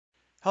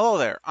Hello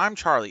there, I'm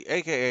Charlie,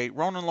 aka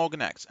Ronan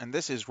Logan X, and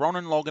this is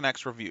Ronan Logan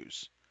X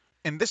Reviews.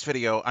 In this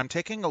video, I'm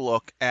taking a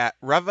look at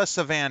Reva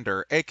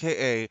Sevander,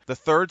 aka the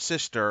third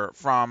sister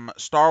from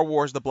Star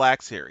Wars The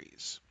Black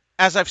Series.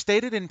 As I've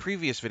stated in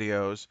previous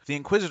videos, the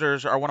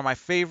Inquisitors are one of my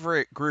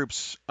favorite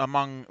groups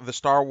among the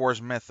Star Wars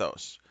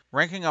mythos,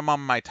 ranking among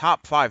my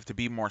top 5 to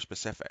be more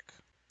specific.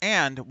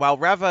 And while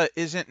Reva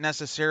isn't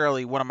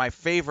necessarily one of my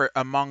favorite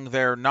among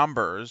their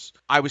numbers,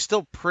 I was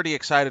still pretty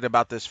excited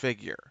about this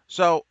figure.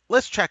 So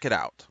let's check it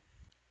out.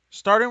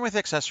 Starting with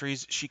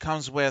accessories, she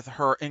comes with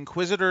her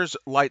Inquisitor's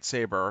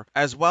lightsaber,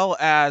 as well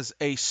as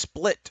a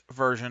split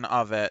version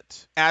of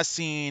it, as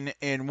seen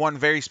in one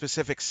very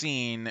specific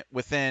scene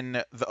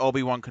within the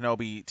Obi-Wan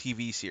Kenobi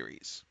TV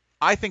series.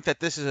 I think that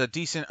this is a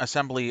decent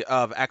assembly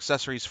of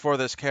accessories for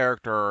this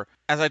character,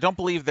 as I don't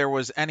believe there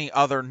was any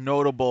other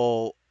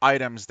notable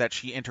items that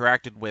she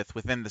interacted with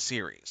within the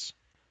series.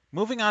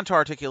 Moving on to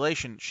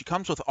articulation, she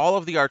comes with all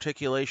of the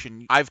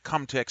articulation I've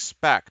come to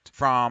expect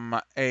from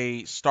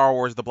a Star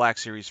Wars The Black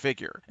Series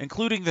figure,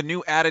 including the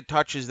new added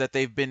touches that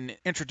they've been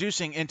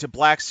introducing into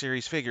Black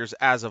Series figures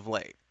as of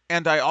late.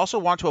 And I also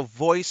want to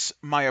voice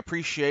my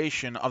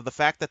appreciation of the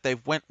fact that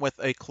they've went with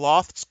a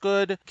cloth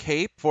scud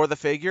cape for the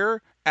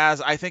figure,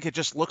 as I think it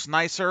just looks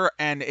nicer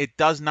and it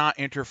does not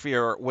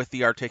interfere with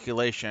the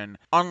articulation,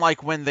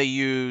 unlike when they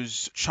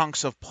use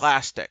chunks of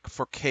plastic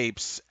for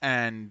capes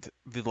and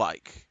the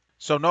like.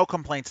 So no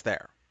complaints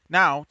there.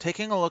 Now,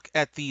 taking a look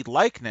at the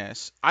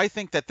likeness, I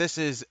think that this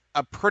is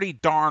a pretty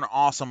darn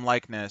awesome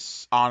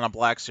likeness on a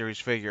Black Series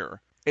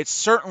figure. It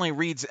certainly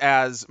reads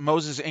as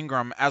Moses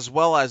Ingram as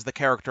well as the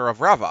character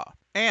of Reva.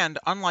 And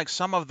unlike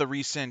some of the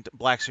recent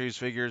Black Series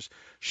figures,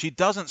 she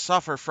doesn't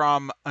suffer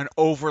from an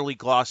overly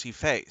glossy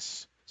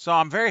face. So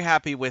I'm very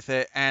happy with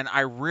it, and I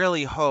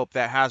really hope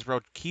that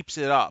Hasbro keeps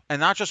it up. And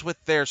not just with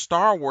their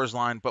Star Wars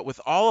line, but with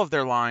all of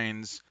their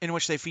lines in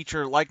which they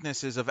feature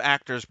likenesses of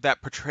actors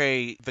that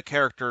portray the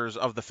characters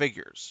of the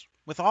figures.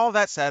 With all of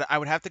that said, I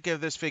would have to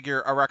give this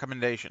figure a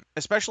recommendation,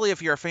 especially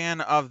if you're a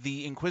fan of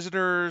the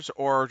Inquisitors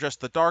or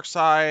just the Dark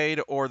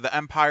Side or the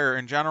Empire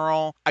in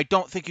general. I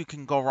don't think you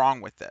can go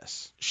wrong with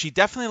this. She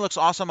definitely looks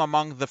awesome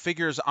among the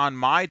figures on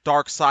my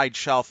Dark Side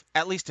shelf,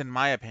 at least in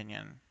my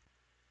opinion.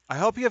 I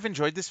hope you have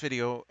enjoyed this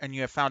video and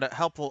you have found it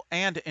helpful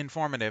and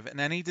informative in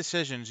any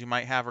decisions you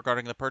might have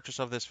regarding the purchase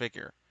of this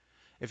figure.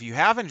 If you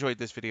have enjoyed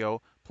this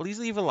video, please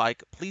leave a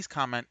like, please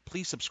comment,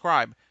 please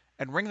subscribe,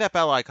 and ring that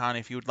bell icon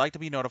if you would like to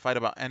be notified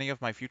about any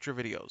of my future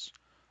videos.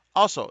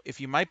 Also, if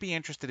you might be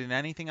interested in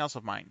anything else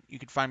of mine, you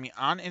can find me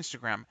on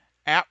Instagram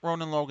at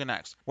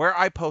RonanLoganX, where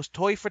I post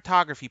toy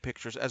photography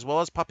pictures as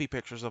well as puppy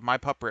pictures of my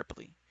pup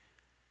Ripley.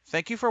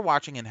 Thank you for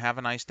watching and have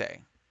a nice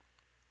day.